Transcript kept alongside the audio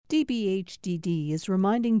DBHDD is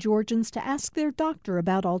reminding Georgians to ask their doctor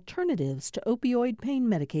about alternatives to opioid pain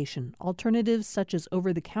medication. Alternatives such as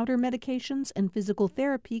over-the-counter medications and physical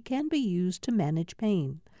therapy can be used to manage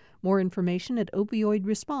pain. More information at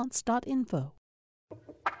opioidresponse.info.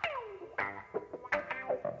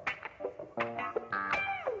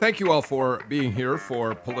 Thank you all for being here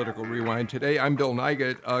for Political Rewind today. I'm Bill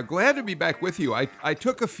Nigut. Glad to be back with you. I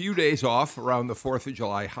took a few days off around the 4th of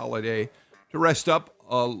July holiday to rest up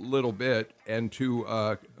a little bit and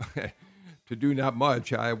to to do not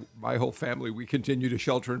much. My whole family, we continue to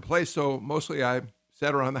shelter in place, so mostly I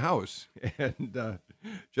sat around the house and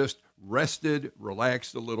just rested,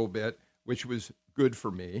 relaxed a little bit, which was good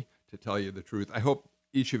for me, to tell you the truth. I hope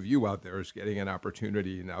each of you out there is getting an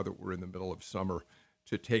opportunity, now that we're in the middle of summer,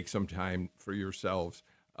 to take some time for yourselves.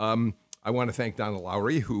 I want to thank Donna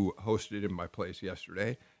Lowry, who hosted in my place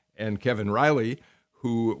yesterday, and Kevin Riley,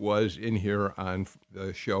 who was in here on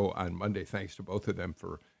the show on Monday. Thanks to both of them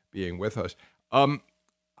for being with us.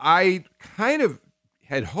 I kind of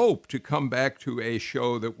had hoped to come back to a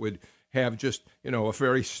show that would have just, a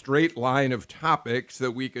very straight line of topics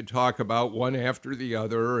that we could talk about one after the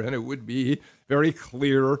other, and it would be very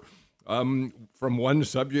clear from one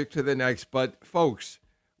subject to the next. But folks,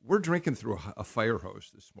 we're drinking through a fire hose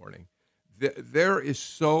this morning. There is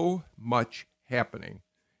so much happening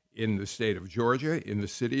in the state of Georgia, in the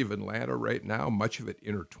city of Atlanta right now, much of it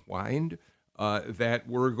intertwined, that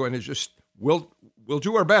we're going to we'll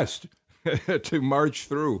do our best to march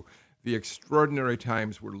through the extraordinary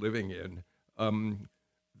times we're living in.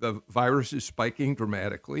 The virus is spiking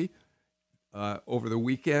dramatically. Over the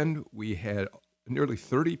weekend, we had nearly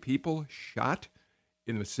 30 people shot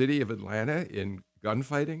in the city of Atlanta in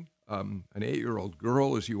gunfighting. An 8-year-old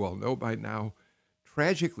girl, as you all know by now,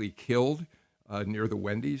 tragically killed near the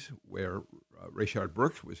Wendy's, where Rayshard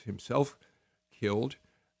Brooks was himself killed.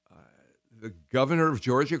 The governor of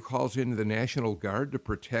Georgia calls in the National Guard to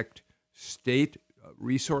protect state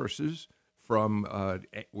resources from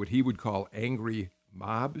what he would call angry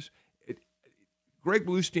mobs. Greg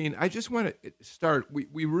Bluestein, I just want to start.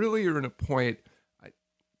 We really are in a point.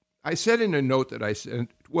 I said in a note that I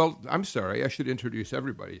sent, I'm sorry, I should introduce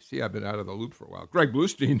everybody. See, I've been out of the loop for a while. Greg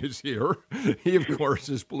Bluestein is here. He, of course,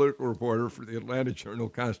 is political reporter for the Atlanta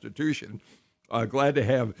Journal-Constitution. Glad to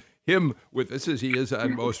have him with us, as he is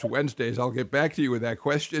on most Wednesdays. I'll get back to you with that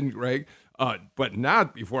question, Greg, but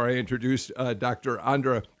not before I introduce Dr.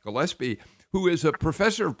 Andra Gillespie, who is a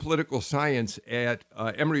professor of political science at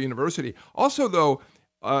Emory University. Also, though,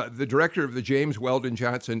 the director of the James Weldon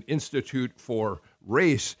Johnson Institute for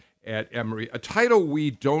Race at Emory, a title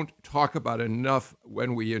we don't talk about enough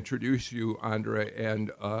when we introduce you, Andra,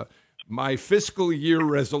 and my fiscal year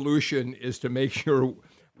resolution is to make sure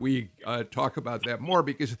we talk about that more,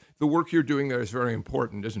 because the work you're doing there is very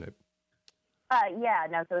important, isn't it?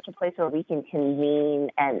 So it's a place where we can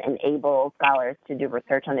convene and enable scholars to do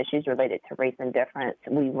research on issues related to race and difference.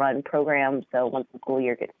 We run programs, so once the school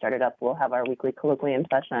year gets started up, we'll have our weekly colloquium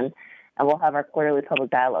session, and we'll have our quarterly public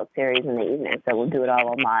dialogue series in the evening, so we'll do it all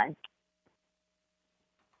online.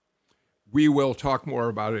 We will talk more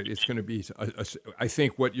about it. It's going to be, I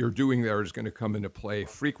think what you're doing there is going to come into play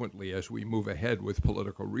frequently as we move ahead with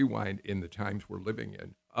Political Rewind in the times we're living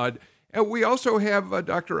in. And we also have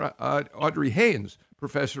Dr. Audrey Haynes,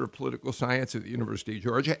 professor of political science at the University of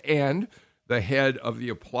Georgia and the head of the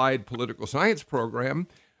Applied Political Science program,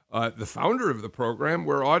 the founder of the program,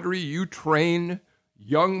 where, Audrey, you train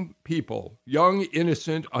young people, young,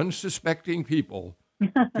 innocent, unsuspecting people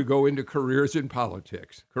to go into careers in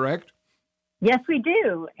politics, correct? Yes, we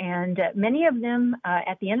do. And many of them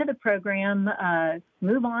at the end of the program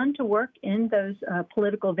move on to work in those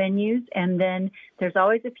political venues. And then there's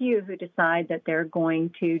always a few who decide that they're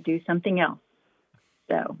going to do something else.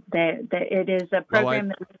 So it is a program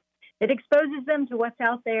that it exposes them to what's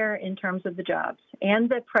out there in terms of the jobs and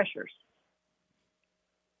the pressures.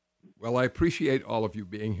 Well, I appreciate all of you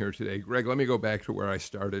being here today. Greg, let me go back to where I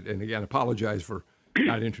started. And again, apologize for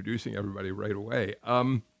not introducing everybody right away.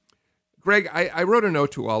 Greg, I wrote a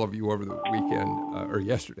note to all of you over the weekend or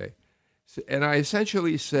yesterday, and I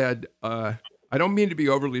essentially said, I don't mean to be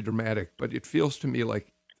overly dramatic, but it feels to me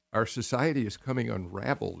like our society is coming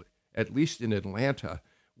unraveled, at least in Atlanta,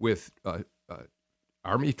 with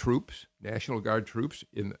Army troops, National Guard troops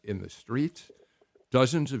in the streets,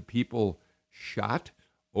 dozens of people shot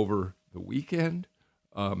over the weekend,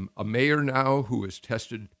 a mayor now who is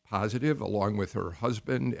tested positive, along with her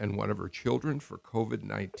husband and one of her children, for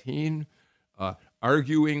COVID-19,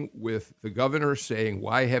 arguing with the governor, saying,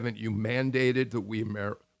 why haven't you mandated that we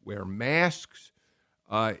wear masks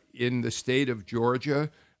in the state of Georgia?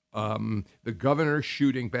 the governor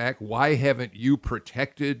shooting back. Why haven't you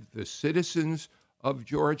protected the citizens of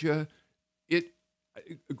Georgia?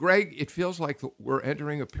 Greg, it feels like we're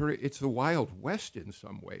entering a period. It's the Wild West in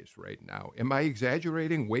some ways right now. Am I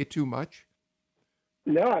exaggerating way too much?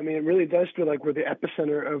 No, I mean, it really does feel like we're the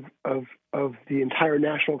epicenter of the entire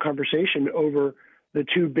national conversation over the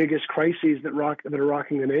two biggest crises that are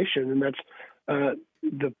rocking the nation, and that's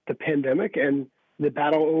the pandemic and the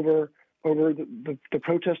battle over the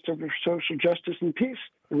protest over social justice and peace,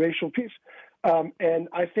 and racial peace. And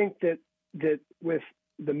I think that with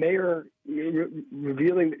the mayor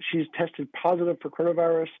revealing that she's tested positive for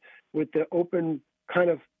coronavirus, with the open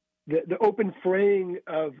the open fraying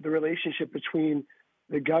of the relationship between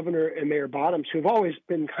the governor and Mayor Bottoms, who have always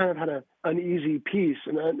been kind of had an uneasy peace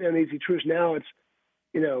and uneasy truce. Now it's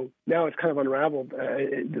kind of unraveled,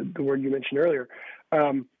 the word you mentioned earlier.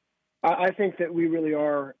 I think that we really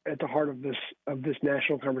are at the heart of this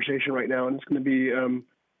national conversation right now, and it's going to be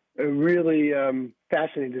really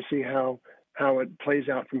fascinating to see how it plays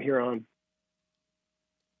out from here on.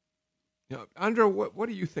 Yeah, Andra, what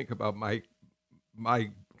do you think about my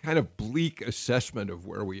kind of bleak assessment of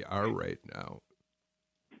where we are right now?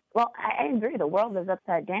 Well, I agree. The world is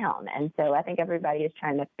upside down. And so I think everybody is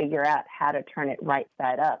trying to figure out how to turn it right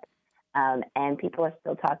side up. And people are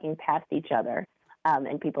still talking past each other.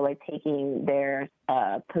 And people are taking their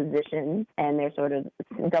position and they're sort of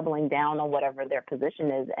doubling down on whatever their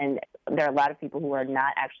position is. And there are a lot of people who are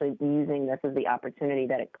not actually using this as the opportunity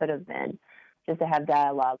that it could have been, just to have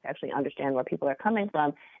dialogue, to actually understand where people are coming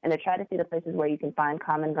from, and to try to see the places where you can find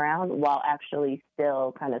common ground while actually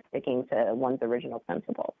still kind of sticking to one's original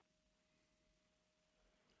principles.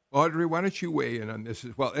 Audrey, why don't you weigh in on this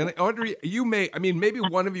as well? And Audrey, maybe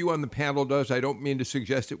one of you on the panel does. I don't mean to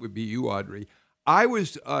suggest it would be you, Audrey. I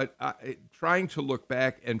was trying to look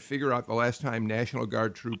back and figure out the last time National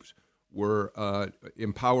Guard troops were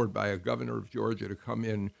empowered by a governor of Georgia to come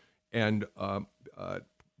in and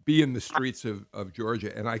be in the streets of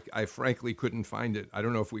Georgia, and I frankly couldn't find it. I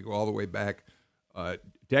don't know if we go all the way back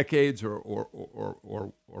decades or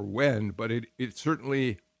when, but it's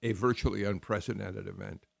certainly a virtually unprecedented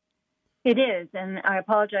event. It is, and I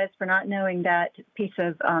apologize for not knowing that piece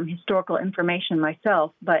of historical information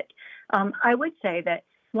myself, but I would say that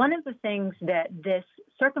one of the things that this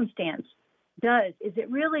circumstance does is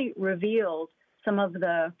it really reveals some of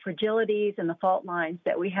the fragilities and the fault lines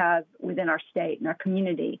that we have within our state and our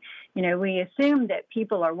community. You know, we assume that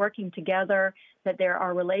people are working together, that there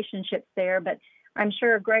are relationships there, but I'm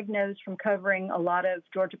sure Greg knows from covering a lot of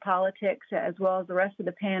Georgia politics as well as the rest of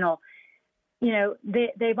the panel, you know,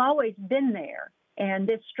 they've always been there, and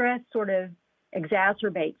this stress sort of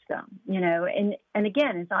exacerbates them, you know. And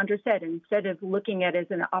again, as Andra said, instead of looking at it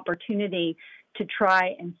as an opportunity to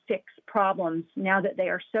try and fix problems now that they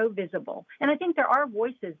are so visible. And I think there are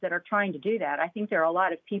voices that are trying to do that. I think there are a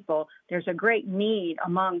lot of people, there's a great need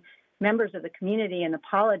among members of the community and the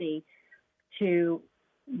polity to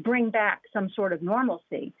bring back some sort of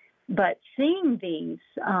normalcy. But seeing these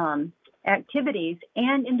activities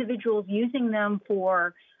and individuals using them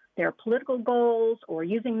for their political goals or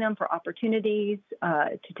using them for opportunities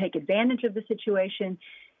to take advantage of the situation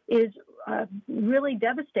is really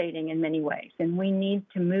devastating in many ways. And we need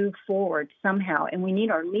to move forward somehow. And we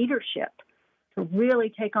need our leadership to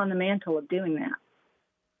really take on the mantle of doing that.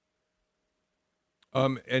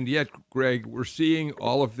 And yet, Greg, we're seeing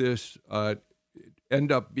all of this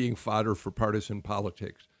end up being fodder for partisan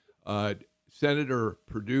politics. Senator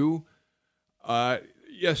Perdue,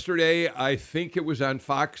 yesterday, I think it was on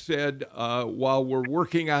Fox, said, while we're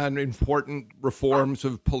working on important reforms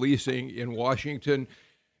of policing in Washington,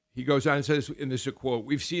 he goes on and says, and this is a quote,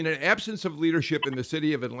 "We've seen an absence of leadership in the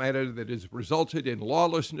city of Atlanta that has resulted in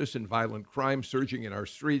lawlessness and violent crime surging in our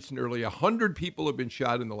streets. Nearly 100 people have been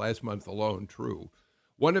shot in the last month alone." True.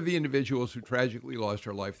 One of the individuals who tragically lost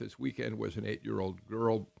her life this weekend was an 8-year-old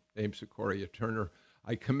girl named Sequoia Turner.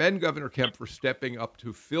 I commend Governor Kemp for stepping up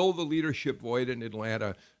to fill the leadership void in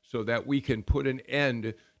Atlanta so that we can put an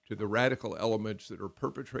end to the radical elements that are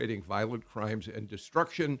perpetrating violent crimes and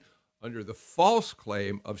destruction under the false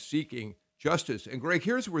claim of seeking justice. And Greg,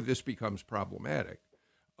 here's where this becomes problematic.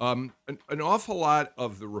 An awful lot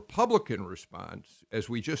of the Republican response, as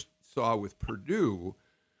we just saw with Perdue,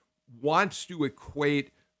 wants to equate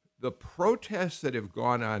the protests that have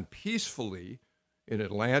gone on peacefully in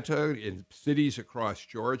Atlanta, in cities across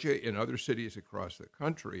Georgia, in other cities across the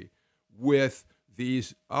country, with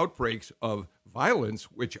these outbreaks of violence,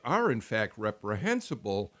 which are in fact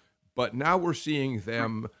reprehensible, but now we're seeing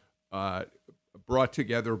them brought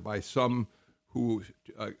together by some who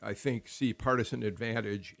I think see partisan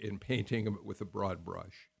advantage in painting them with a broad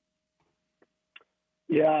brush.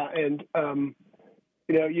 Yeah, and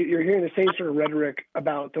you're hearing the same sort of rhetoric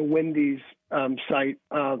about the Wendy's site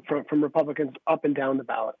from Republicans up and down the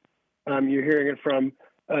ballot. You're hearing it from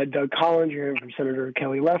Doug Collins. You're hearing it from Senator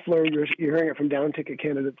Kelly Loeffler. You're hearing it from down-ticket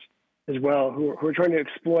candidates as well, who are trying to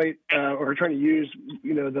exploit or trying to use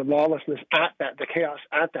the lawlessness the chaos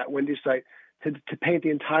at that Wendy's site to paint the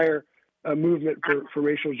entire movement for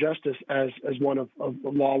racial justice as one of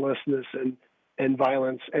lawlessness and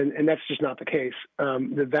violence, and that's just not the case.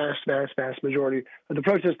 The vast majority of the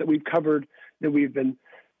protests that we've covered, that we've been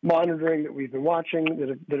monitoring, that we've been watching,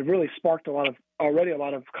 that have really sparked a lot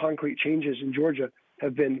of concrete changes in Georgia,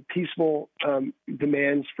 have been peaceful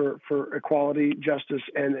demands for equality, justice,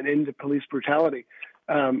 and an end to police brutality.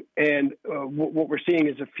 What we're seeing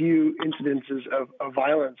is a few incidences of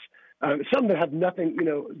violence, some that have nothing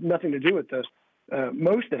to do with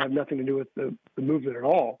most that have nothing to do with the movement at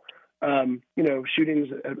all. Shootings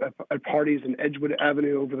at parties in Edgewood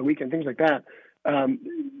Avenue over the weekend, things like that,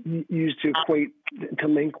 used to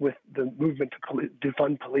link with the movement to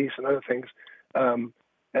defund police and other things. And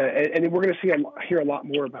we're going to hear a lot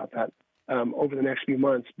more about that over the next few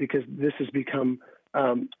months, because this has become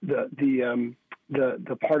the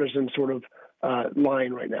partisan sort of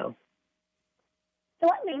line right now. So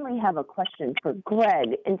I mainly have a question for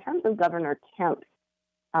Greg. In terms of Governor Kemp's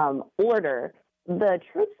order, the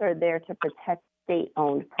troops are there to protect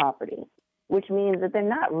state-owned property, which means that they're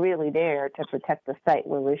not really there to protect the site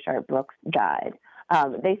where Rayshard Brooks died.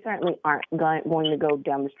 They certainly aren't going to go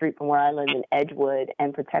down the street from where I live in Edgewood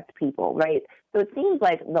and protect people, right? So it seems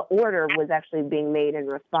like the order was actually being made in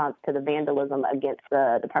response to the vandalism against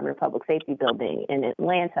the Department of Public Safety building in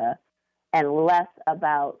Atlanta, and less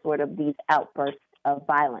about sort of these outbursts of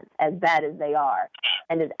violence, as bad as they are,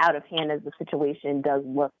 and as out of hand as the situation does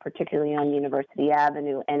look, particularly on University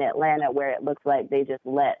Avenue in Atlanta, where it looks like they just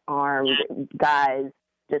let armed guys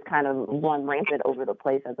just kind of run rampant over the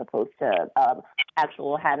place, as opposed to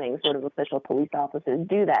actual having sort of official police officers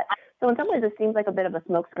do that. So in some ways, it seems like a bit of a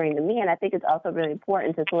smokescreen to me, and I think it's also really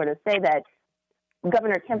important to sort of say that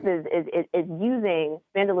Governor Kemp is using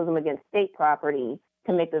vandalism against state property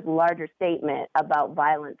to make this larger statement about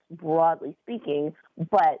violence, broadly speaking,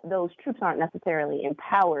 but those troops aren't necessarily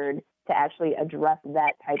empowered to actually address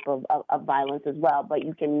that type of violence as well. But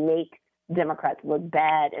you can make Democrats look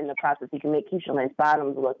bad in the process. You can make Keisha Lance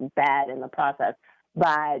Bottoms look bad in the process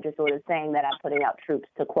by just sort of saying that I'm putting out troops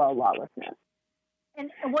to quell lawlessness. And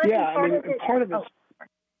part of it.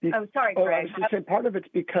 Sorry, Greg. I was going to say part of it's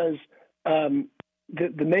because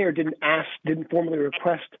the mayor didn't formally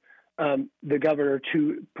request the governor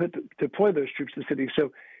to deploy those troops to the city.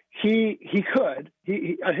 So he could.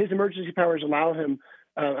 His emergency powers allow him,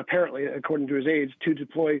 apparently, according to his aides, to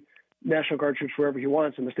deploy National Guard troops wherever he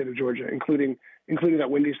wants in the state of Georgia, including that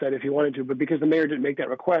Wendy's site if he wanted to. But because the mayor didn't make that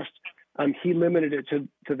request, he limited it to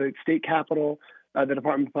the state capitol, the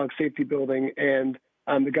Department of Public Safety building, and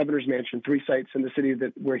the governor's mansion, 3 sites in the city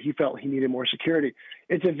where he felt he needed more security.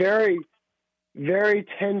 It's a very, very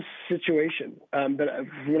tense situation. But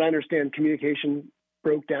from what I understand, communication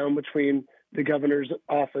broke down between the governor's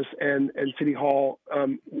office and City Hall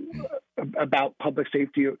about public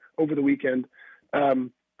safety over the weekend.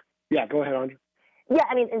 Yeah, go ahead, Andra. Yeah,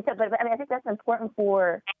 I think that's important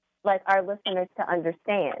for our listeners to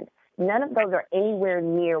understand. None of those are anywhere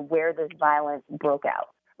near where this violence broke out.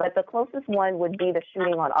 Like the closest one would be the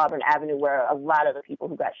shooting on Auburn Avenue, where a lot of the people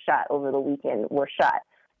who got shot over the weekend were shot.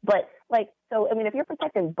 But if you're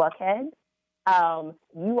protecting Buckhead,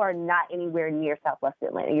 you are not anywhere near Southwest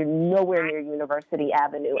Atlanta. You're nowhere near University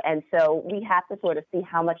Avenue. And so we have to sort of see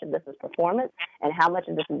how much of this is performance and how much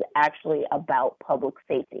of this is actually about public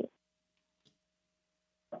safety.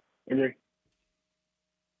 Agree.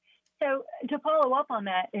 So to follow up on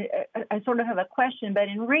that, I sort of have a question. But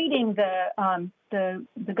in reading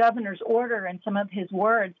the governor's order and some of his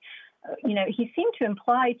words, he seemed to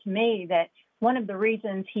imply to me that one of the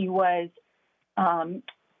reasons he was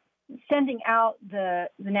sending out the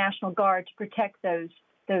National Guard to protect those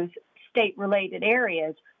state-related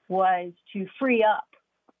areas was to free up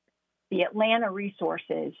the Atlanta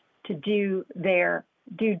resources to do their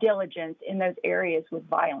due diligence in those areas with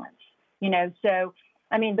violence. So,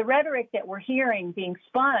 the rhetoric that we're hearing being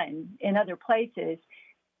spun in other places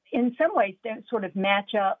in some ways don't sort of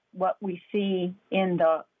match up what we see in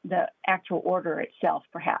the actual order itself,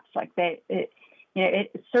 perhaps.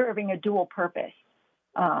 It's serving a dual purpose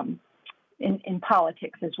in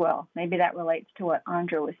politics as well. Maybe that relates to what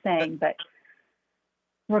Andra was saying, but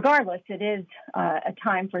regardless, it is a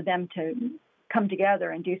time for them to come together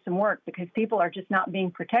and do some work because people are just not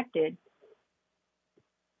being protected.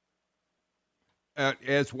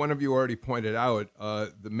 As one of you already pointed out,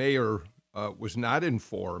 the mayor was not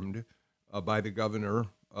informed by the governor,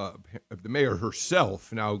 the mayor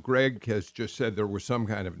herself. Now, Greg has just said there was some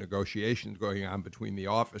kind of negotiations going on between the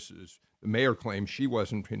offices. The mayor claims she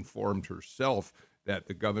wasn't informed herself that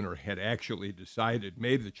the governor had actually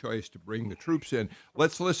made the choice to bring the troops in.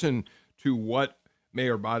 Let's listen to what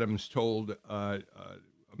Mayor Bottoms told a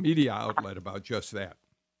media outlet about just that.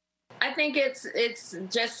 I think it's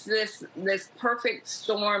just this perfect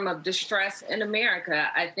storm of distress in America.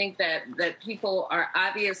 I think that people are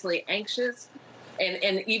obviously anxious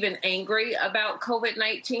and even angry about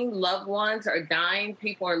COVID-19. Loved ones are dying.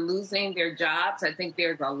 People are losing their jobs. I think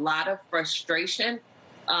there's a lot of frustration,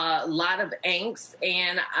 a lot of angst.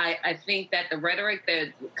 And I think that the rhetoric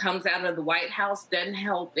that comes out of the White House doesn't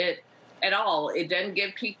help it at all. It doesn't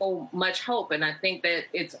give people much hope. And I think that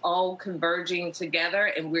it's all converging together,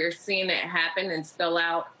 and we're seeing it happen and spill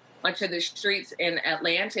out much of the streets in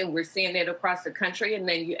Atlanta, and we're seeing it across the country. And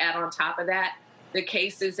then you add on top of that the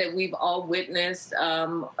cases that we've all witnessed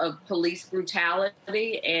of police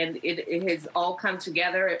brutality, and it has all come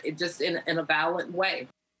together just in a violent way.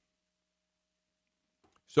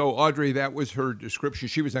 So, Audrey, that was her description.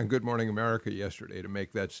 She was on Good Morning America yesterday to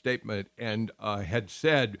make that statement, and had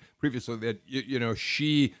said previously that,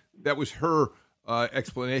 that was her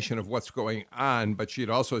explanation of what's going on, but she had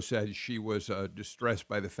also said she was distressed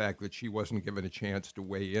by the fact that she wasn't given a chance to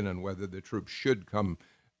weigh in on whether the troops should come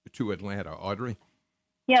to Atlanta. Audrey?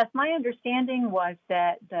 Yes, my understanding was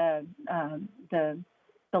that the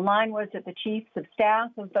line was that the chiefs of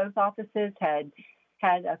staff of both offices had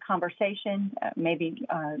a conversation. Maybe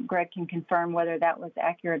Greg can confirm whether that was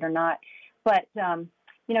accurate or not. But,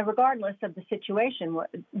 regardless of the situation,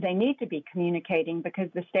 they need to be communicating because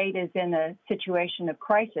the state is in a situation of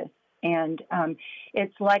crisis. And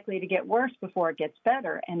it's likely to get worse before it gets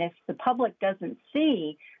better. And if the public doesn't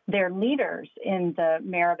see their leaders in the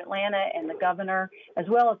mayor of Atlanta and the governor, as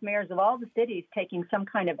well as mayors of all the cities taking some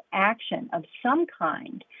kind of action of some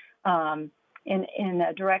kind, in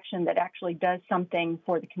a direction that actually does something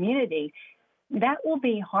for the community, that will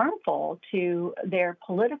be harmful to their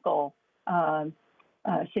political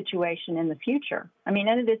situation in the future. I mean,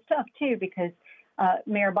 and it is tough, too, because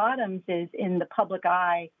Mayor Bottoms is in the public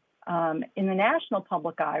eye, in the national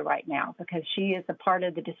public eye right now, because she is a part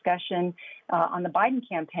of the discussion on the Biden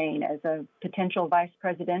campaign as a potential vice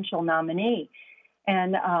presidential nominee.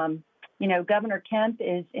 And, Governor Kemp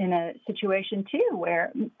is in a situation, too,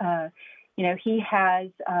 where he has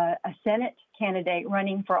a Senate candidate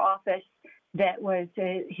running for office that was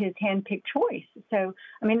his handpicked choice. So,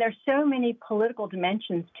 I mean, there's so many political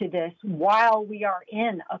dimensions to this while we are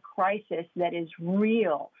in a crisis that is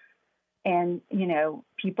real. And,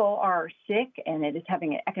 people are sick, and it is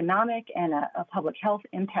having an economic and a public health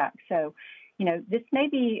impact. So, this may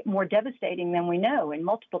be more devastating than we know in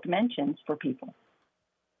multiple dimensions for people.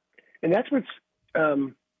 And that's what's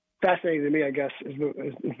fascinating to me, I guess, is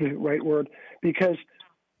the right word, because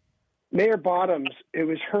Mayor Bottoms, it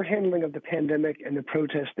was her handling of the pandemic and the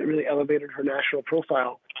protests that really elevated her national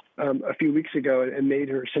profile a few weeks ago and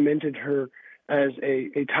cemented her as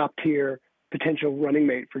a top-tier potential running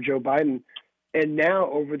mate for Joe Biden. And now,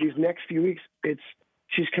 over these next few weeks,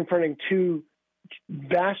 she's confronting two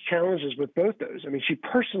vast challenges with both those. I mean, she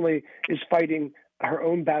personally is fighting her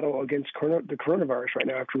own battle against the coronavirus right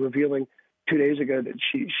now after revealing 2 days ago that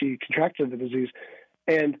she contracted the disease,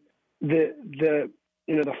 and the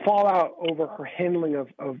fallout over her handling of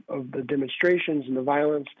the demonstrations and the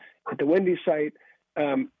violence at the Wendy's site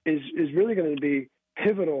is really going to be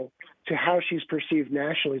pivotal to how she's perceived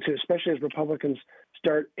nationally too, especially as Republicans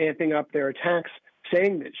start amping up their attacks,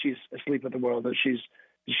 saying that she's asleep at the wheel, that she's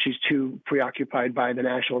too preoccupied by the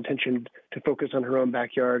national attention to focus on her own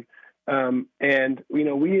backyard. And we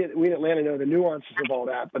in Atlanta know the nuances of all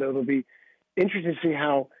that, but it'll be interesting to see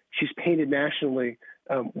how she's painted nationally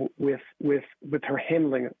with her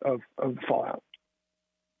handling of the fallout.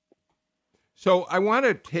 So I want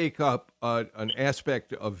to take up an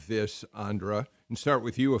aspect of this, Andra, and start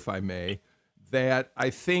with you, if I may, that I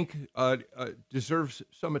think deserves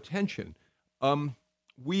some attention.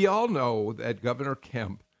 We all know that Governor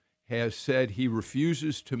Kemp has said he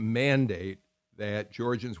refuses to mandate that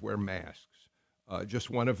Georgians wear masks. Just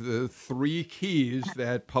one of the three keys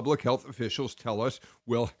that public health officials tell us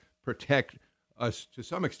will protect us to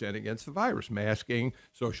some extent against the virus: masking,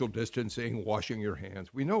 social distancing, washing your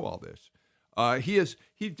hands. We know all this.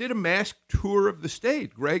 He did a mask tour of the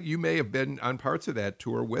state. Greg, you may have been on parts of that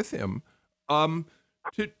tour with him,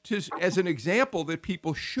 as an example that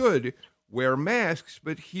people should wear masks,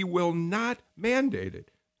 but he will not mandate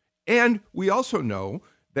it. And we also know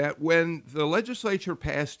that when the legislature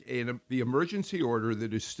passed the emergency order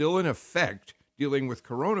that is still in effect dealing with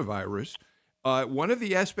coronavirus, one of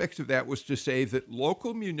the aspects of that was to say that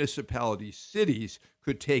local municipalities, cities,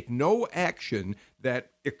 could take no action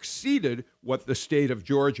that exceeded what the state of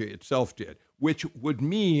Georgia itself did, which would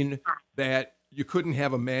mean that you couldn't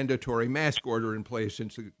have a mandatory mask order in place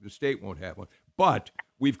since the state won't have one. But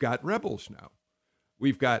we've got rebels now.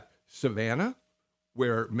 We've got Savannah,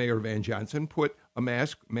 where Mayor Van Johnson put a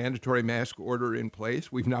mandatory mask order in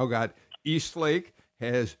place. We've now got Eastlake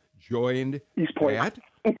has joined East Point. that.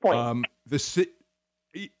 East Point.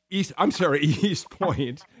 East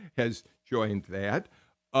Point has joined that.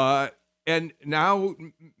 And now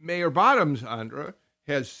Mayor Bottoms, Andra,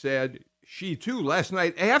 has said she too. Last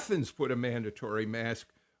night, Athens put a mandatory mask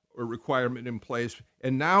or requirement in place.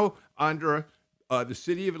 And now, Andra, the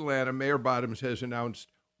city of Atlanta, Mayor Bottoms has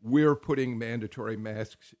announced we're putting mandatory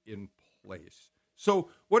masks in place. So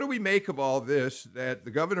what do we make of all this, that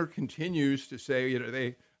the governor continues to say,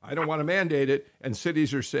 I don't want to mandate it, and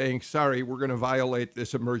cities are saying, sorry, we're going to violate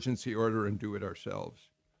this emergency order and do it ourselves?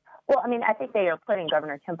 Well, I mean, I think they are putting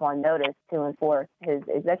Governor Kemp on notice to enforce his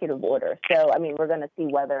executive order. So, I mean, we're going to see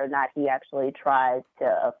whether or not he actually tries to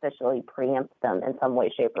officially preempt them in some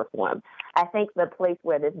way, shape, or form. I think the place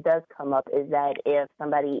where this does come up is that if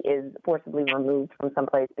somebody is forcibly removed from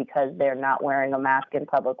someplace because they're not wearing a mask in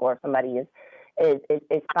public, or if somebody is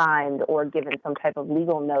fined or given some type of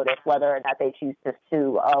legal notice, whether or not they choose to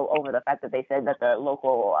sue over the fact that they said that the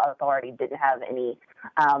local authority didn't have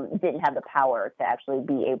the power to actually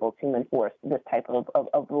be able to enforce this type of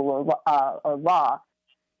rule or law.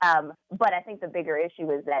 But I think the bigger issue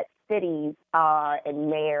is that cities and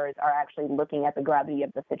mayors are actually looking at the gravity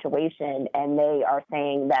of the situation, and they are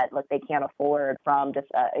saying that, look, they can't afford, from just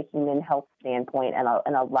a human health standpoint and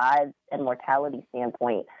a lives and mortality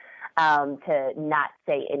standpoint, to not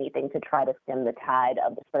say anything to try to stem the tide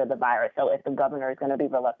of the spread of the virus. So if the governor is going to be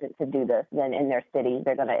reluctant to do this, then in their cities,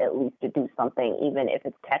 they're going to at least do something, even if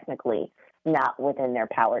it's technically not within their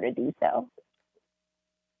power to do so.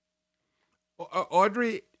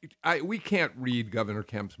 Audrey, we can't read Governor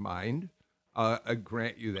Kemp's mind. I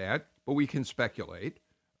grant you that, but we can speculate.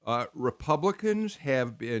 Republicans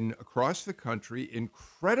have been across the country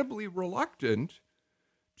incredibly reluctant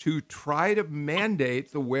to try to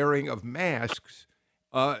mandate the wearing of masks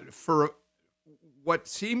for what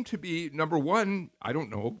seemed to be, number one,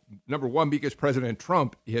 because President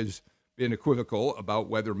Trump has been equivocal about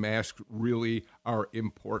whether masks really are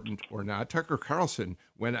important or not. Tucker Carlson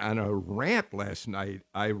went on a rant last night,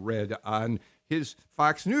 I read, on his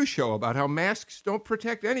Fox News show about how masks don't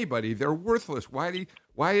protect anybody. They're worthless. Why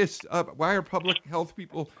are public health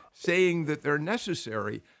people saying that they're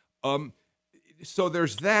necessary? So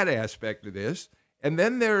there's that aspect of this. And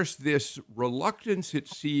then there's this reluctance, it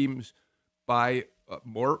seems, by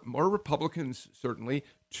more Republicans, certainly,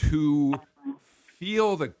 to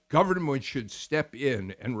feel the government should step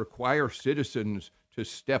in and require citizens to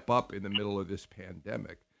step up in the middle of this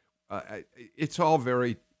pandemic. It's all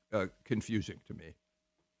very confusing to me.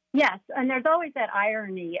 Yes, and there's always that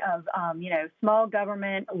irony of, small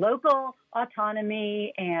government, local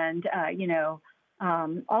autonomy, and,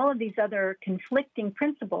 all of these other conflicting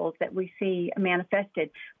principles that we see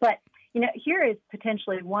manifested. But, here is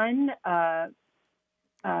potentially one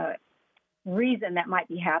reason that might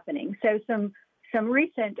be happening. So some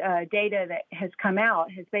recent data that has come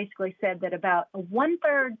out has basically said that about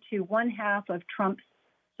 1/3 to 1/2 of Trump's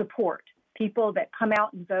support, people that come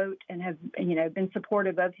out and vote and have, been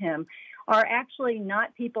supportive of him, are actually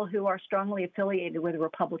not people who are strongly affiliated with the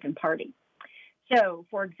Republican Party. So,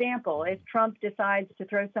 for example, if Trump decides to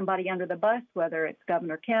throw somebody under the bus, whether it's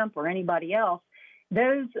Governor Kemp or anybody else,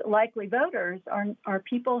 those likely voters are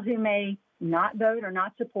people who may not vote or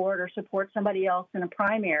not support or support somebody else in a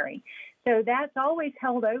primary. So that's always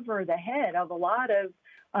held over the head of a lot of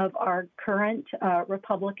our current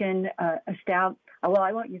Republican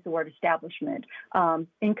I won't use the word establishment,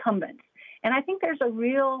 incumbents. And I think there's a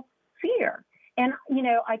real fear. And,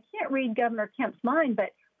 I can't read Governor Kemp's mind,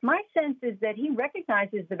 but my sense is that he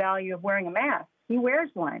recognizes the value of wearing a mask. He wears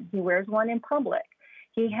one. He wears one in public.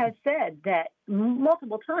 He has said that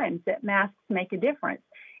multiple times that masks make a difference.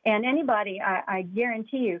 And anybody, I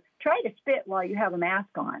guarantee you, try to spit while you have a mask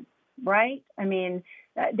on, right? I mean,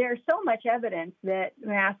 there's so much evidence that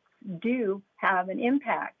masks do have an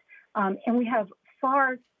impact. And we have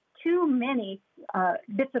far too many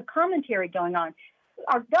bits of commentary going on.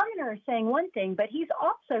 Our governor is saying one thing, but he's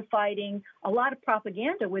also fighting a lot of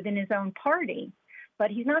propaganda within his own party. But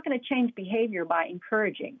he's not going to change behavior by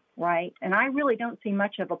encouraging, right? And I really don't see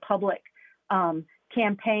much of a public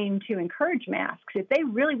campaign to encourage masks. If they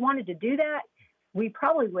really wanted to do that, we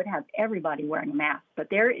probably would have everybody wearing a mask. But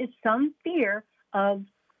there is some fear of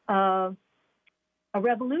a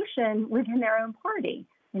revolution within their own party,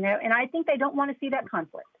 and I think they don't want to see that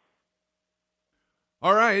conflict.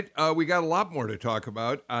 All right, we got a lot more to talk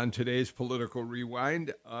about on today's Political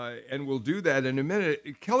Rewind, and we'll do that in a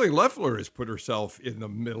minute. Kelly Loeffler has put herself in the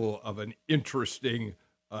middle of an interesting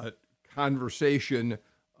conversation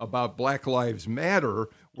about Black Lives Matter.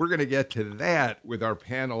 We're going to get to that with our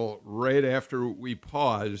panel right after we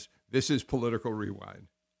pause. This is Political Rewind.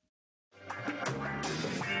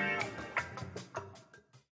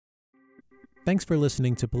 Thanks for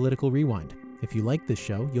listening to Political Rewind. If you like this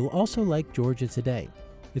show, you'll also like Georgia Today.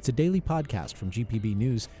 It's a daily podcast from GPB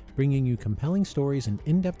News, bringing you compelling stories and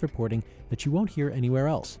in-depth reporting that you won't hear anywhere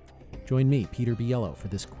else. Join me, Peter Biello, for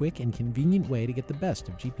this quick and convenient way to get the best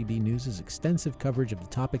of GPB News' extensive coverage of the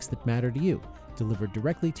topics that matter to you, delivered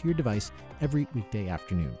directly to your device every weekday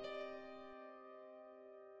afternoon.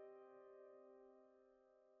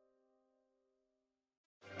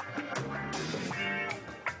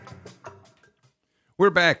 We're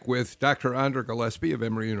back with Dr. Andra Gillespie of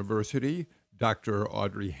Emory University, Dr.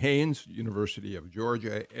 Audrey Haynes, University of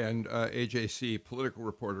Georgia, and AJC political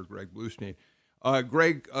reporter Greg Bluestein.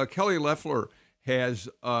 Greg, Kelly Loeffler has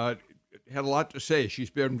had a lot to say. She's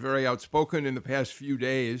been very outspoken in the past few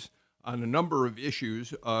days on a number of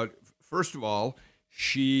issues. First of all,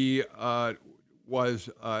 she was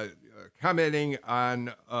commenting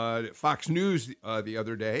on Fox News the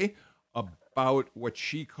other day about what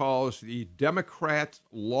she calls the Democrats'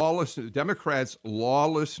 lawlessness,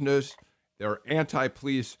 their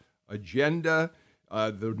anti-police agenda.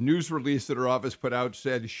 The news release that her office put out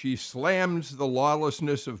said she slams the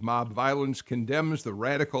lawlessness of mob violence, condemns the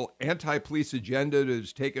radical anti-police agenda that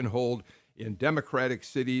has taken hold in Democratic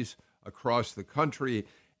cities across the country.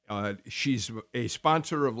 She's a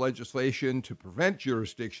sponsor of legislation to prevent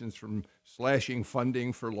jurisdictions from slashing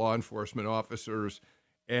funding for law enforcement officers.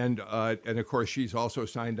 And of course, she's also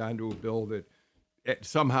signed on to a bill that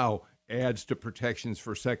somehow adds to protections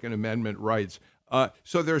for Second Amendment rights.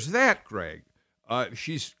 So there's that, Greg.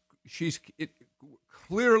 She's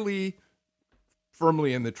clearly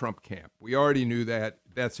firmly in the Trump camp. We already knew that.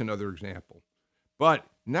 That's another example. But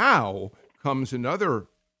now comes another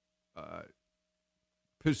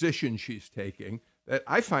position she's taking that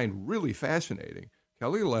I find really fascinating.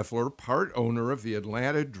 Kelly Loeffler, part owner of the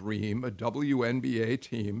Atlanta Dream, a WNBA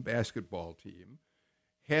team, basketball team,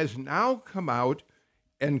 has now come out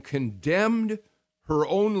and condemned her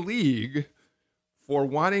own league for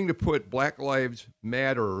wanting to put Black Lives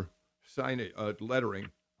Matter lettering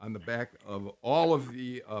on the back of all of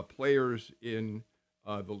the players in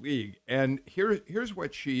the league. And here's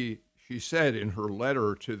what she said in her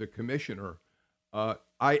letter to the commissioner.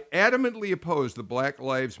 I adamantly oppose the Black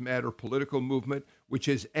Lives Matter political movement, which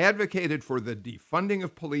has advocated for the defunding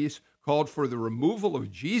of police, called for the removal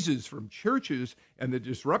of Jesus from churches, and the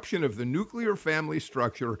disruption of the nuclear family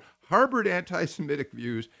structure, harbored anti-Semitic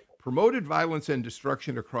views, promoted violence and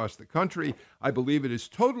destruction across the country. I believe it is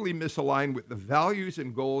totally misaligned with the values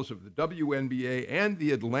and goals of the WNBA and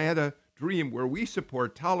the Atlanta Dream, where we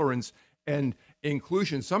support tolerance and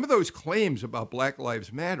inclusion. Some of those claims about Black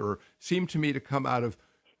Lives Matter seem to me to come out of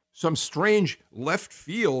some strange left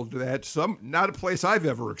field that not a place I've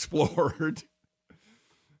ever explored.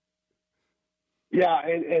 Yeah,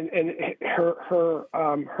 and her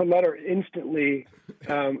letter instantly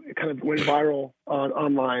kind of went viral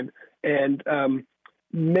online, and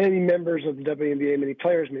many members of the WNBA, many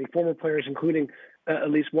players, many former players, including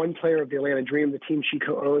at least one player of the Atlanta Dream, the team she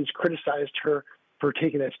co-owns, criticized her for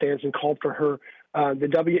taking that stance and called for her. The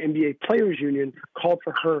WNBA Players Union called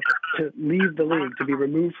for her to leave the league, to be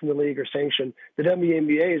removed from the league or sanctioned. The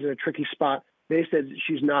WNBA is in a tricky spot. They said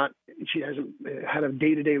she hasn't had a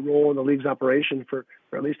day-to-day role in the league's operation for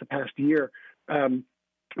at least the past year,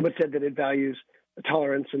 but said that it values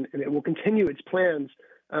tolerance and it will continue its plans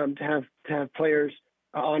to have players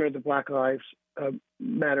honor the Black Lives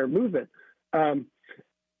Matter movement.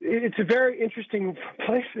 It's a very interesting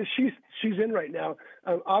place that she's in right now.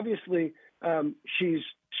 Obviously, she's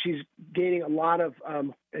gaining a lot of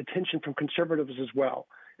attention from conservatives as well,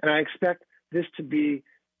 and I expect this to be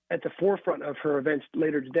at the forefront of her events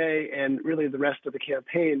later today and really the rest of the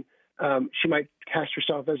campaign. She might cast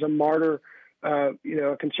herself as a martyr, a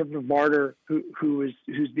conservative martyr who's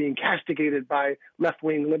being castigated by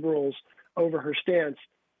left-wing liberals over her stance.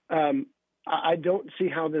 I don't see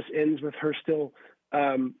how this ends with her still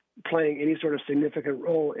playing any sort of significant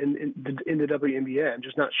role in the WNBA. I'm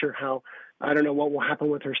just not sure how. I don't know what will happen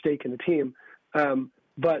with her stake in the team.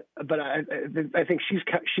 But I think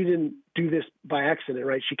she didn't do this by accident,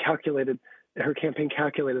 right? Her campaign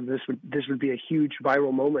calculated this would be a huge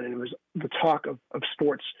viral moment, and it was the talk of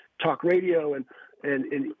sports talk radio and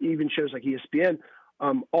even shows like ESPN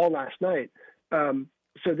all last night.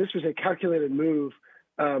 So this was a calculated move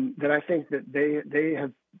that I think that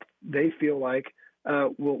they feel like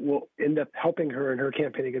will end up helping her in her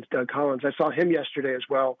campaign against Doug Collins. I saw him yesterday as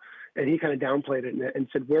well, and he kind of downplayed it and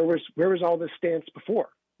said, "Where was all this stance before?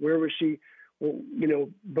 Where was she? Well,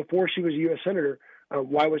 before she was a U.S. senator,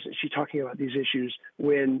 why wasn't she talking about these issues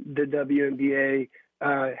when the WNBA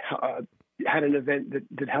had an event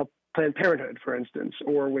that helped Planned Parenthood, for instance,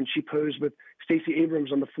 or when she posed with Stacey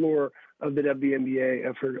Abrams on the floor of the WNBA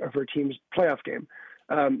of her team's playoff game?"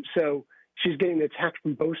 So she's getting attacked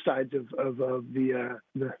from both sides of the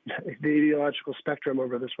ideological spectrum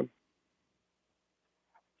over this one.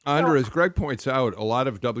 Andra, as Greg points out, a lot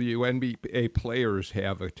of WNBA players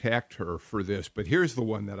have attacked her for this, but here's the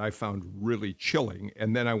one that I found really chilling,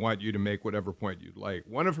 and then I want you to make whatever point you'd like.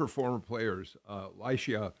 One of her former players,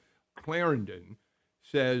 Laisha Clarendon,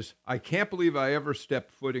 says, "I can't believe I ever stepped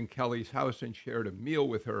foot in Kelly's house and shared a meal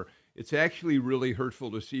with her. It's actually really hurtful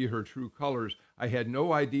to see her true colors. I had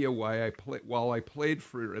no idea why while I played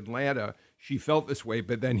for Atlanta, she felt this way."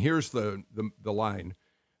 But then here's the line.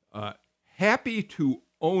 "Happy to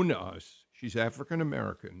own us," she's African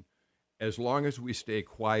American, "as long as we stay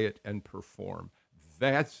quiet and perform."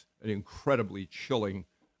 That's an incredibly chilling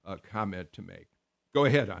comment to make. Go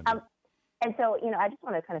ahead, Andra. And so, I just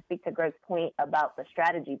want to kind of speak to Greg's point about the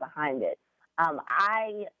strategy behind it.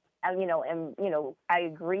 I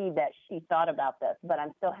agree that she thought about this, but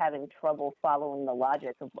I'm still having trouble following the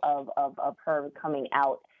logic of her coming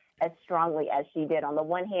out as strongly as she did. On the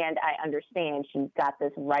one hand, I understand she's got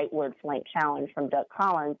this rightward flank challenge from Doug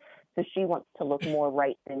Collins, so she wants to look more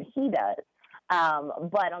right than he does.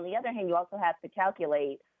 But on the other hand, you also have to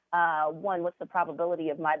calculate, one, what's the probability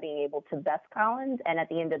of my being able to best Collins? And at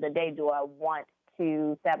the end of the day, do I want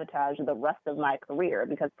to sabotage the rest of my career?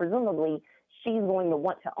 Because presumably she's going to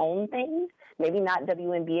want to own things, maybe not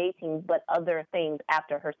WNBA teams, but other things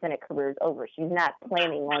after her Senate career is over. She's not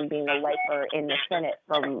planning on being a lifer in the Senate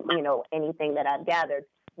from, anything that I've gathered,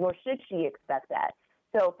 nor should she expect that.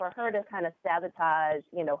 So for her to kind of sabotage,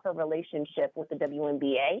 her relationship with the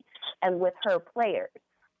WNBA and with her players,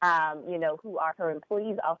 who are her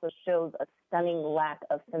employees, also shows a stunning lack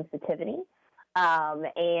of sensitivity.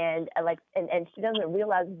 And she doesn't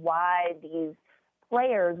realize why these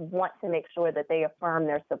players want to make sure that they affirm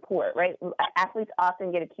their support, right? Athletes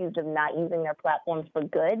often get accused of not using their platforms for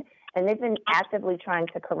good, and they've been actively trying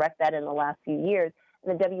to correct that in the last few years.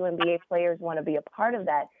 And the WNBA players want to be a part of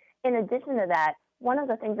that. In addition to that, one of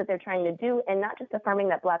the things that they're trying to do, and not just affirming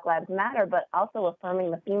that Black Lives Matter, but also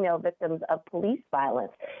affirming the female victims of police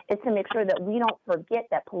violence, is to make sure that we don't forget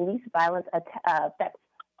that police violence affects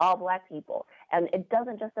all Black people. And it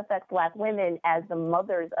doesn't just affect Black women as the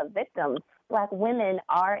mothers of victims. Black women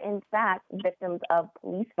are, in fact, victims of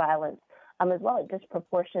police violence as well at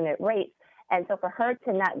disproportionate rates. And so for her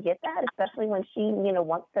to not get that, especially when she,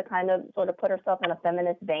 wants to kind of sort of put herself in a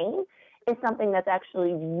feminist vein, is something that's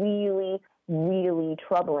actually really, really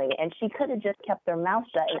troubling. And she could have just kept her mouth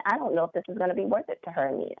shut. And I don't know if this is going to be worth it to her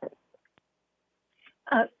in the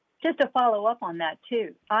end. Just to follow up on that,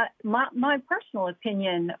 too, my personal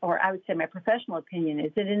opinion, or I would say my professional opinion,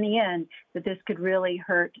 is that in the end that this could really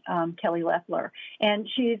hurt Kelly Loeffler. And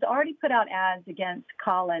she's already put out ads against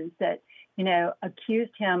Collins that,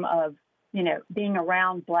 accused him of, being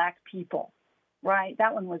around Black people, right?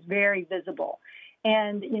 That one was very visible.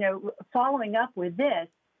 And, following up with this,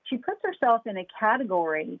 she puts herself in a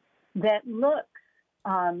category that looks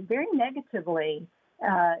very negatively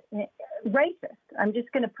racist. I'm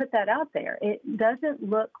just going to put that out there. It doesn't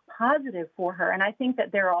look positive for her. And I think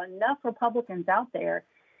that there are enough Republicans out there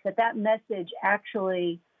that message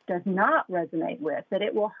actually does not resonate with, that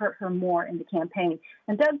it will hurt her more in the campaign.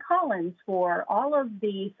 And Doug Collins, for all of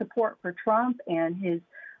the support for Trump and his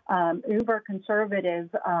uber conservative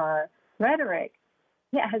rhetoric,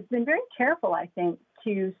 has been very careful, I think,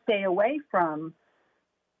 to stay away from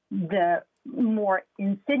the more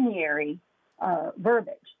incendiary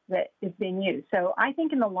verbiage that is being used. So I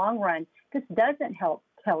think in the long run, this doesn't help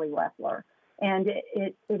Kelly Loeffler. And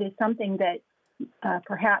it is something that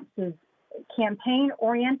perhaps is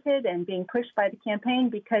campaign-oriented and being pushed by the campaign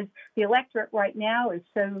because the electorate right now is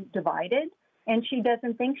so divided, and she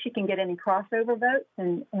doesn't think she can get any crossover votes.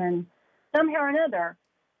 And somehow or another,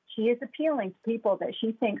 she is appealing to people that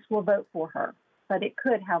she thinks will vote for her. But it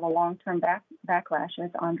could have a long-term backlash,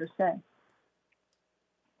 as Andra said.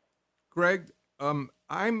 Greg, I'm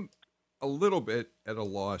a little bit at a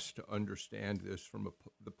loss to understand this from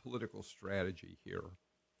the political strategy here.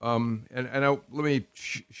 Let me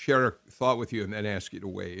share a thought with you and then ask you to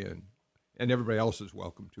weigh in. And everybody else is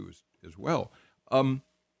welcome to as well.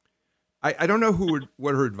 I don't know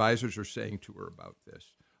what her advisors are saying to her about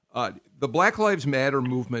this. The Black Lives Matter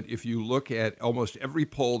movement, if you look at almost every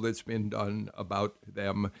poll that's been done about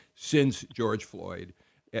them since George Floyd,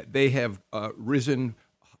 they have risen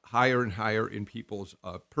higher and higher in people's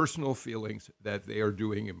personal feelings that they are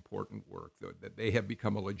doing important work, that they have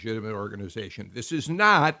become a legitimate organization. This is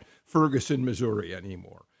not Ferguson, Missouri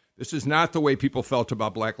anymore. This is not the way people felt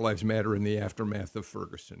about Black Lives Matter in the aftermath of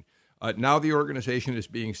Ferguson. Now the organization is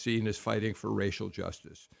being seen as fighting for racial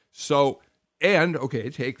justice.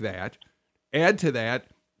 Take that. Add to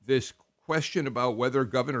that this question about whether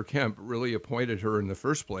Governor Kemp really appointed her in the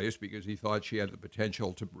first place because he thought she had the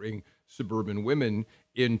potential to bring suburban women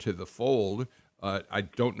into the fold. I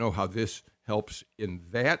don't know how this helps in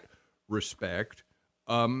that respect.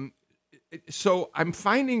 So I'm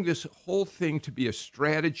finding this whole thing to be a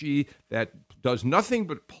strategy that does nothing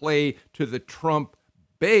but play to the Trump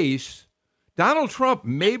base. Donald Trump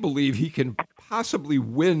may believe he can possibly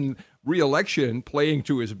win re-election playing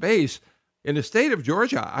to his base. In the state of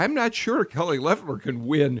Georgia, I'm not sure Kelly Loeffler can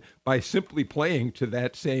win by simply playing to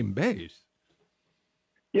that same base.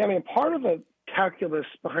 Yeah, I mean, part of the calculus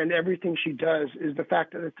behind everything she does is the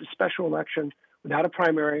fact that it's a special election without a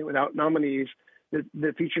primary, without nominees,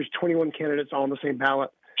 that features 21 candidates all on the same ballot.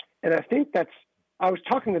 And I think I was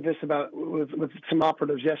talking with some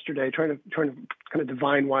operatives yesterday, trying to kind of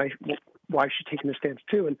divine why she's taking this stance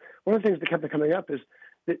too. And one of the things that kept coming up is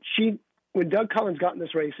that when Doug Collins got in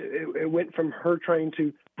this race, it went from her trying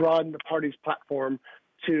to broaden the party's platform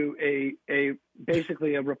to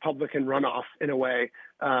basically a Republican runoff in a way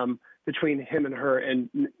between him and her and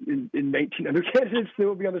 19 other candidates that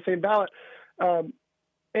will be on the same ballot.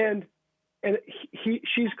 And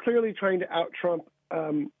she's clearly trying to out-Trump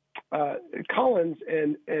Collins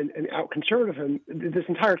and out-conservative him this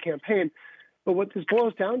entire campaign. But what this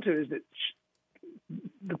boils down to is that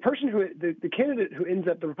the candidate who ends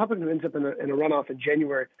up, the Republican who ends up in a runoff in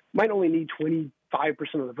January might only need 25%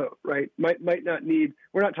 of the vote, right? Might not need,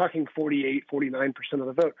 we're not talking 48, 49% of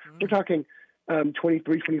the vote. We're talking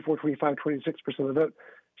 23, 24, 25, 26% of the vote.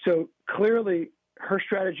 So clearly her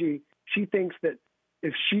strategy, she thinks that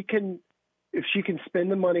if she can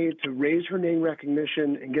spend the money to raise her name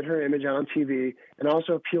recognition and get her image out on TV and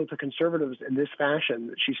also appeal to conservatives in this fashion,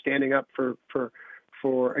 that she's standing up for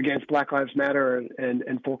against Black Lives Matter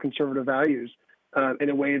and full conservative values in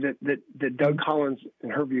a way that Doug Collins, in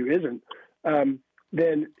her view, isn't,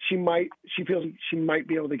 then she feels she might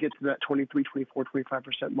be able to get to that 23, 24,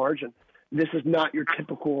 25% margin. This is not your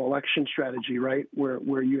typical election strategy, right?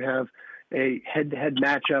 Where you have a head-to-head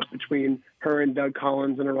matchup between her and Doug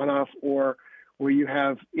Collins in a runoff, or where you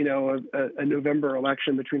have, a November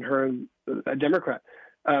election between her and a Democrat.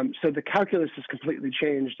 So the calculus has completely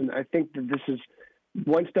changed. And I think that this is,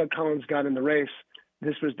 once Doug Collins got in the race,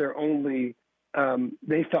 this was their only,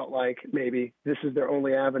 they felt like maybe this is their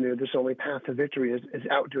only avenue, this only path to victory is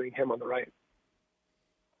outdoing him on the right.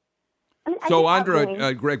 So,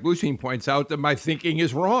 Andra, Greg Bluestein points out that my thinking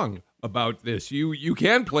is wrong about this. You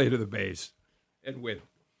can play to the base and win.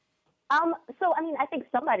 I think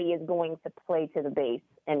somebody is going to play to the base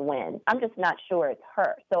and win. I'm just not sure it's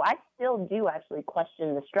her. So I still do actually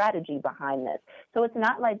question the strategy behind this. So it's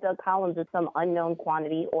not like Doug Collins is some unknown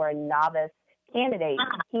quantity or a novice candidate.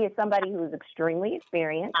 He is somebody who is extremely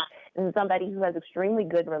experienced and somebody who has extremely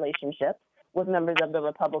good relationships with members of the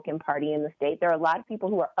Republican Party in the state. There are a lot of people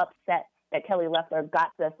who are upset that Kelly Loeffler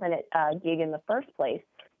got the Senate gig in the first place.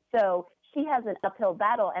 So she has an uphill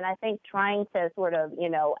battle, and I think trying to sort of,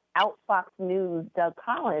 out Fox News Doug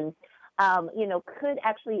Collins, could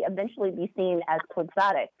actually eventually be seen as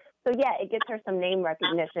quixotic. So, yeah, it gets her some name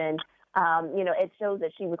recognition. It shows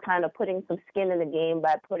that she was kind of putting some skin in the game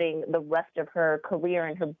by putting the rest of her career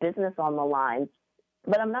and her business on the line.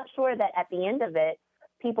 But I'm not sure that at the end of it,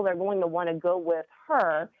 people are going to want to go with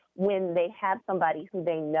her when they have somebody who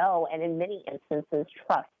they know and in many instances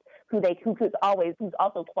trust, who's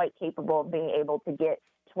also quite capable of being able to get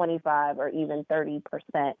 25 or even 30%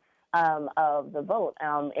 of the vote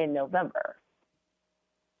in November.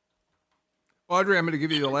 Audrey, I'm going to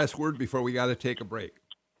give you the last word before we got to take a break.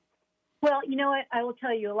 Well, you know what? I will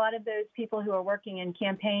tell you, a lot of those people who are working in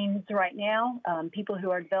campaigns right now, people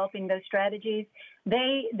who are developing those strategies,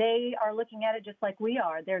 they are looking at it just like we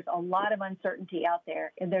are. There's a lot of uncertainty out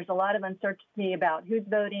there, and there's a lot of uncertainty about who's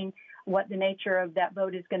voting, what the nature of that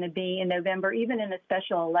vote is going to be in November, even in a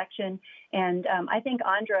special election. And I think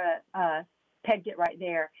Andra pegged it right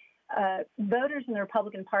there. voters in the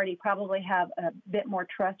Republican Party probably have a bit more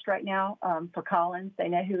trust right now for Collins. They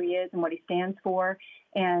know who he is and what he stands for.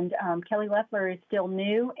 And Kelly Loeffler is still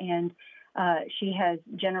new, and she has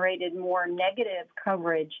generated more negative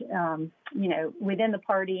coverage, within the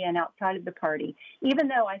party and outside of the party. Even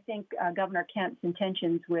though I think Governor Kemp's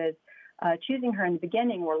intentions with choosing her in the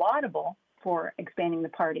beginning were laudable for expanding the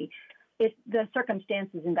party, the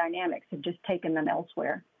circumstances and dynamics have just taken them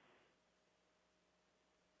elsewhere.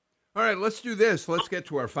 All right, let's do this. Let's get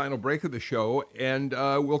to our final break of the show, and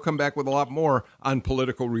we'll come back with a lot more on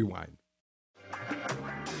Political Rewind.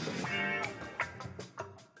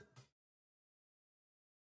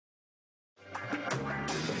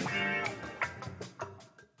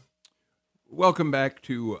 Welcome back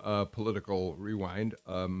to Political Rewind.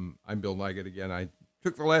 I'm Bill Nigut again. I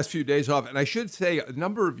took the last few days off, and I should say a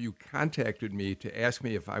number of you contacted me to ask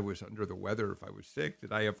me if I was under the weather, if I was sick,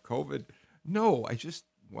 did I have COVID? No, I just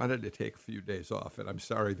wanted to take a few days off, and I'm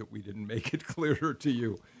sorry that we didn't make it clearer to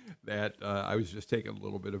you that I was just taking a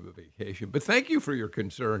little bit of a vacation. But thank you for your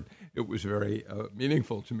concern. It was very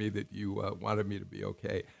meaningful to me that you wanted me to be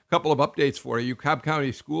okay. A couple of updates for you. Cobb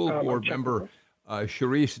County School Board member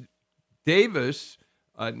Sharice Davis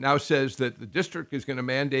now says that the district is going to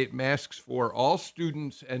mandate masks for all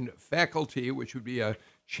students and faculty, which would be a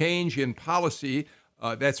change in policy.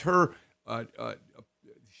 That's her.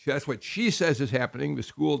 That's what she says is happening. The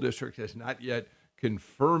school district has not yet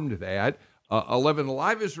confirmed that. 11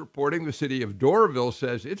 Alive is reporting the city of Doraville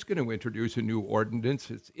says it's going to introduce a new ordinance.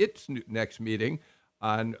 It's its next meeting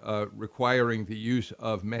on requiring the use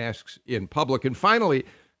of masks in public. And finally,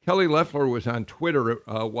 Kelly Loeffler was on Twitter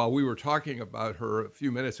while we were talking about her a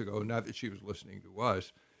few minutes ago, not that she was listening to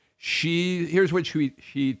us. Here's what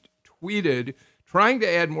she tweeted: trying to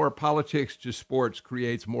add more politics to sports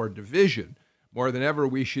creates more division. More than ever,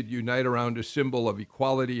 we should unite around a symbol of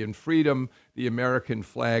equality and freedom, the American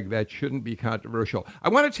flag. That shouldn't be controversial. I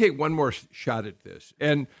want to take one more shot at this.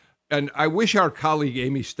 And I wish our colleague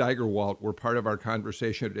Amy Steigerwalt were part of our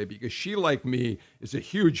conversation today, because she, like me, is a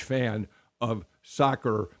huge fan of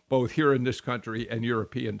soccer, both here in this country and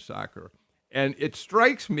European soccer. And it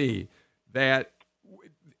strikes me that,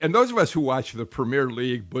 and those of us who watch the Premier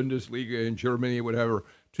League, Bundesliga in Germany, whatever,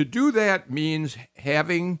 to do that means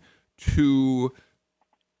having to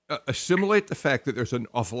assimilate the fact that there's an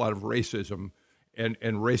awful lot of racism and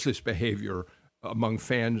racist behavior among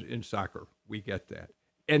fans in soccer. We get that.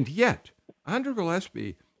 And yet, Andra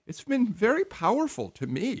Gillespie, it's been very powerful to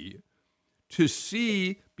me to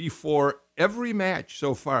see before every match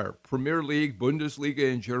so far, Premier League,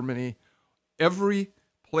 Bundesliga in Germany, every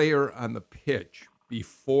player on the pitch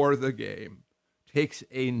before the game takes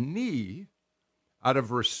a knee out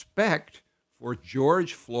of respect for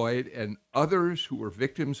George Floyd and others who were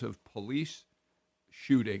victims of police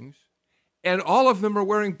shootings. And all of them are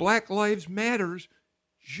wearing Black Lives Matters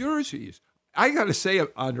jerseys. I got to say,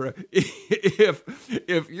 Andra,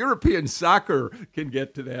 if European soccer can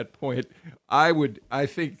get to that point, I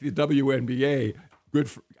think the WNBA,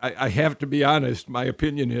 I have to be honest, my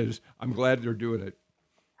opinion is I'm glad they're doing it.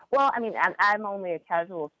 Well, I mean, I'm only a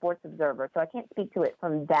casual sports observer, so I can't speak to it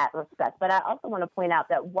from that respect. But I also want to point out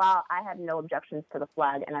that while I have no objections to the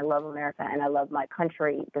flag, and I love America and I love my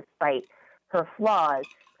country despite her flaws,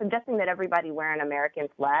 suggesting that everybody wear an American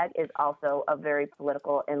flag is also a very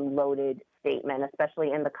political and loaded statement,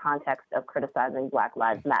 especially in the context of criticizing Black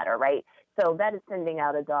Lives Matter, right? So that is sending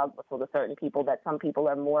out a dog whistle to certain people, that some people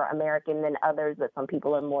are more American than others, that some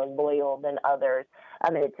people are more loyal than others.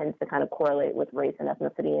 And it tends to kind of correlate with race and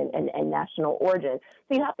ethnicity and national origin.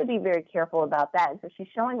 So you have to be very careful about that. And so she's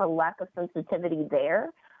showing a lack of sensitivity there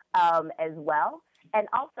as well. And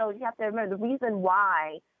also, you have to remember the reason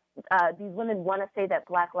why these women want to say that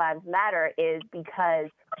Black Lives Matter is because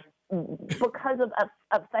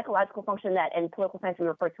of psychological function that in political science we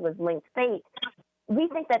refer to as linked fate. We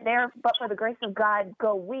think that there, but for the grace of God,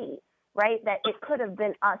 go we, right? That it could have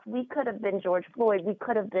been us. We could have been George Floyd. We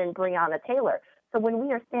could have been Breonna Taylor. So when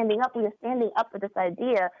we are standing up, we are standing up for this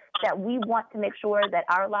idea that we want to make sure that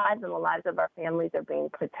our lives and the lives of our families are being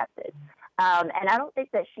protected. And I don't think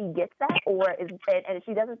that she gets that, and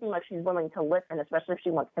she doesn't seem like she's willing to listen, especially if she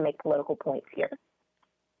wants to make political points here.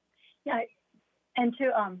 Yeah. And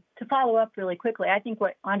to follow up really quickly, I think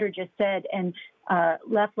what Andra just said and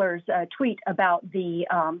Loeffler's tweet about the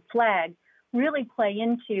flag really play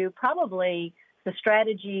into probably the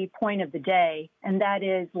strategy point of the day, and that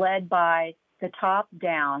is led by the top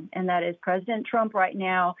down, and that is President Trump right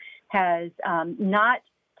now has not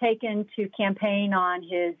taken to campaign on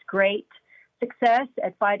his great success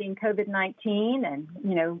at fighting COVID-19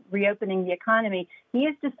 and, reopening the economy. He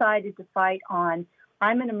has decided to fight on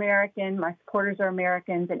I'm an American, my supporters are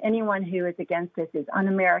Americans, and anyone who is against us is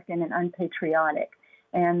un-American and unpatriotic,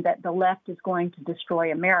 and that the left is going to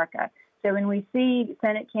destroy America. So when we see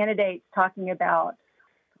Senate candidates talking about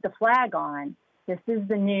the flag on, this is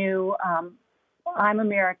the new I'm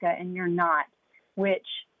America and you're not, which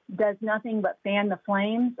does nothing but fan the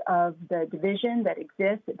flames of the division that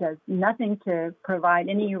exists. It does nothing to provide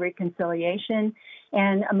any reconciliation.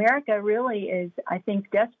 And America really is, I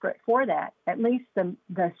think, desperate for that. At least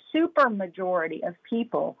the super majority of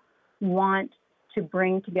people want to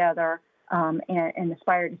bring together and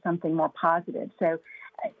aspire to something more positive. So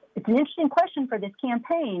it's an interesting question for this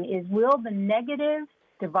campaign is, will the negative,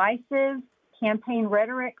 divisive campaign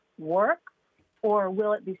rhetoric work, or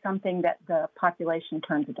will it be something that the population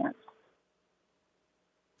turns against?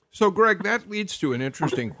 So, Greg, that leads to an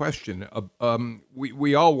interesting question.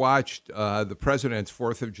 We all watched the president's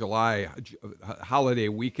 4th of July holiday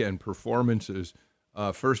weekend performances,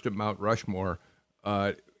 first at Mount Rushmore,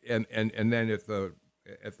 and then at the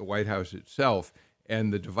White House itself,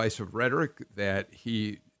 and the divisive rhetoric that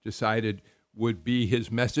he decided would be his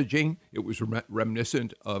messaging. It was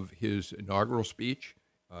reminiscent of his inaugural speech,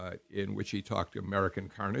 in which he talked American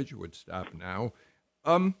carnage would stop now.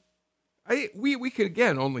 We could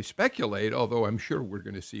again only speculate, although I'm sure we're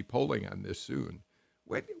going to see polling on this soon.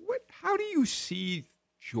 How do you see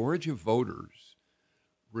Georgia voters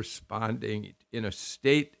responding in a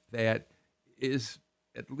state that is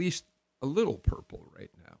at least a little purple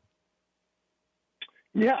right now?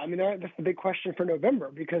 Yeah, I mean, that's the big question for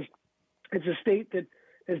November, because it's a state that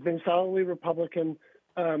has been solidly Republican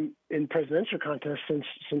in presidential contests since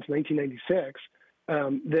 1996.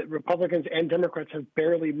 That Republicans and Democrats have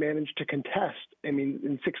barely managed to contest. I mean,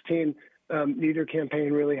 in 2016, neither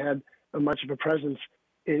campaign really had much of a presence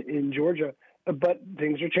in Georgia, but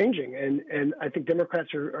things are changing. And I think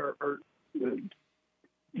Democrats are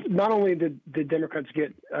not only did Democrats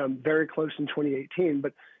get very close in 2018,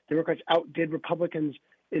 but Democrats outdid Republicans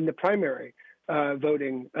in the primary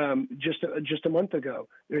voting just a month ago.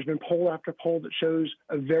 There's been poll after poll that shows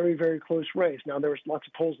a very, very close race. Now, there was lots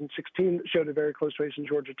of polls in 2016 that showed a very close race in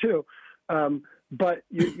Georgia, too. But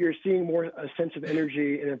you're seeing more a sense of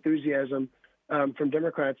energy and enthusiasm from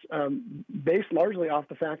Democrats, based largely off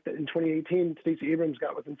the fact that in 2018, Stacey Abrams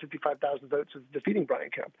got within 55,000 votes of defeating Brian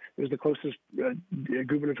Kemp. It was the closest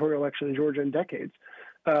gubernatorial election in Georgia in decades.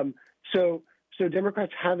 So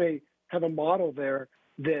Democrats have a model there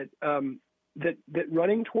that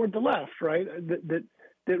running toward the left, right?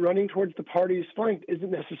 That running towards the party's flank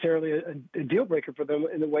isn't necessarily a deal breaker for them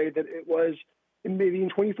in the way that it was maybe in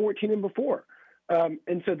 2014 and before.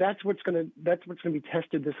 And so that's what's going to be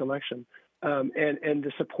tested this election. And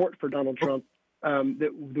the support for Donald Trump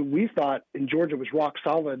that we thought in Georgia was rock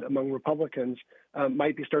solid among Republicans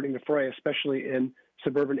might be starting to fray, especially in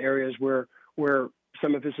suburban areas where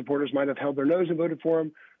some of his supporters might have held their nose and voted for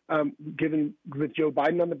him. Given with Joe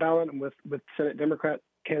Biden on the ballot and with Senate Democrat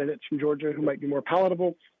candidates from Georgia who might be more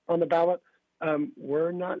palatable on the ballot,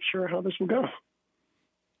 we're not sure how this will go.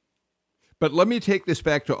 But let me take this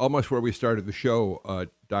back to almost where we started the show,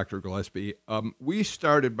 Dr. Gillespie. We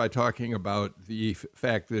started by talking about the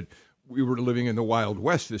fact that we were living in the Wild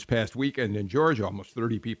West this past weekend in Georgia. Almost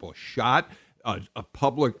 30 people shot, a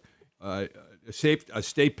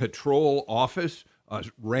state patrol office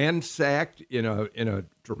ransacked in a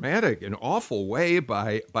dramatic and awful way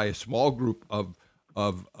by a small group of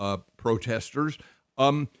protesters.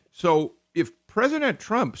 So if President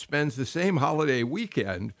Trump spends the same holiday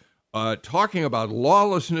weekend talking about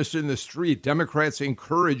lawlessness in the street, Democrats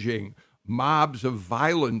encouraging mobs of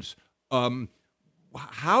violence,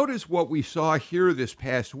 how does what we saw here this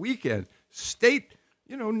past weekend,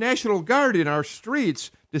 National Guard in our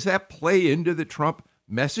streets, does that play into the Trump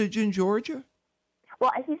message in Georgia?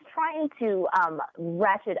 Well, he's trying to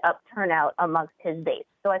ratchet up turnout amongst his base.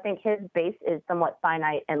 So I think his base is somewhat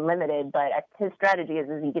finite and limited, but his strategy is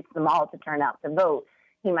as he gets them all to turn out to vote,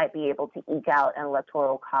 he might be able to eke out an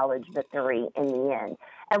electoral college victory in the end.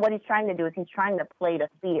 And what he's trying to do is he's trying to play to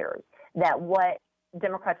fears that what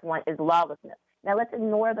Democrats want is lawlessness. Now, let's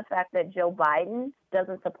ignore the fact that Joe Biden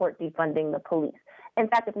doesn't support defunding the police. In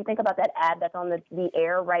fact, if you think about that ad that's on the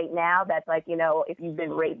air right now, that's like, if you've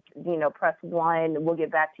been raped, press 1, we'll get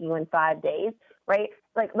back to you in 5 days, right?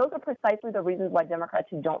 Like, those are precisely the reasons why Democrats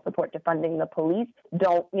who don't support defunding the police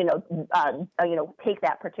don't, take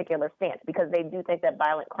that particular stance, because they do think that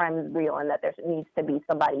violent crime is real and that there needs to be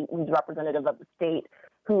somebody who's representative of the state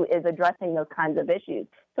who is addressing those kinds of issues.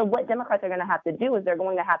 So what Democrats are going to have to do is they're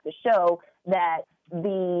going to have to show that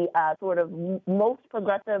the sort of most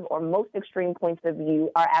progressive or most extreme points of view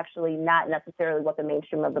are actually not necessarily what the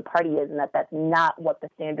mainstream of the party is, and that's not what the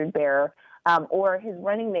standard bearer or his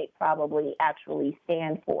running mate probably actually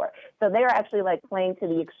stand for. So they're actually like playing to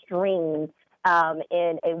the extremes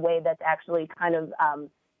in a way that's actually kind of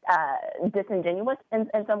disingenuous in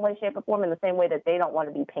some way, shape, or form, in the same way that they don't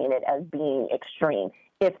want to be painted as being extreme,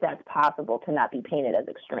 if that's possible to not be painted as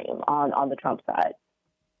extreme on the Trump side.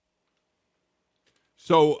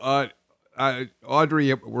 So,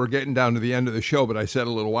 Audrey, we're getting down to the end of the show, but I said a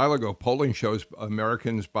little while ago, polling shows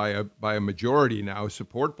Americans by a majority now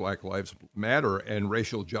support Black Lives Matter and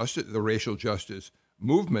the racial justice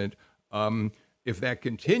movement. If that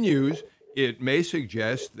continues, it may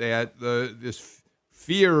suggest that this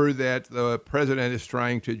fear that the president is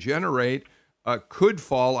trying to generate could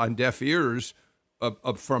fall on deaf ears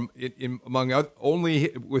with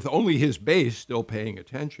only his base still paying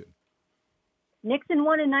attention. Nixon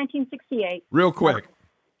won in 1968. Real quick.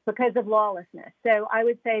 Because of lawlessness. So I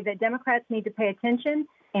would say that Democrats need to pay attention,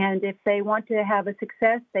 and if they want to have a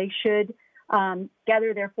success, they should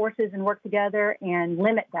gather their forces and work together and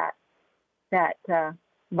limit that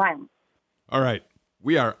violence. All right.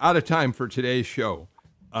 We are out of time for today's show.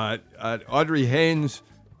 Audrey Haynes,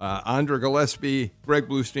 Andra Gillespie, Greg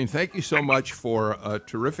Bluestein, thank you so much for a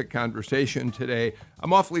terrific conversation today.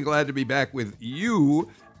 I'm awfully glad to be back with you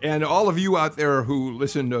and all of you out there who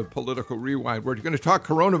listen to Political Rewind. We're going to talk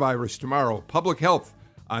coronavirus tomorrow, public health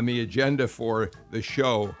on the agenda for the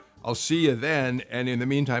show. I'll see you then. And in the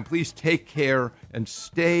meantime, please take care and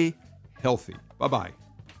stay healthy. Bye-bye.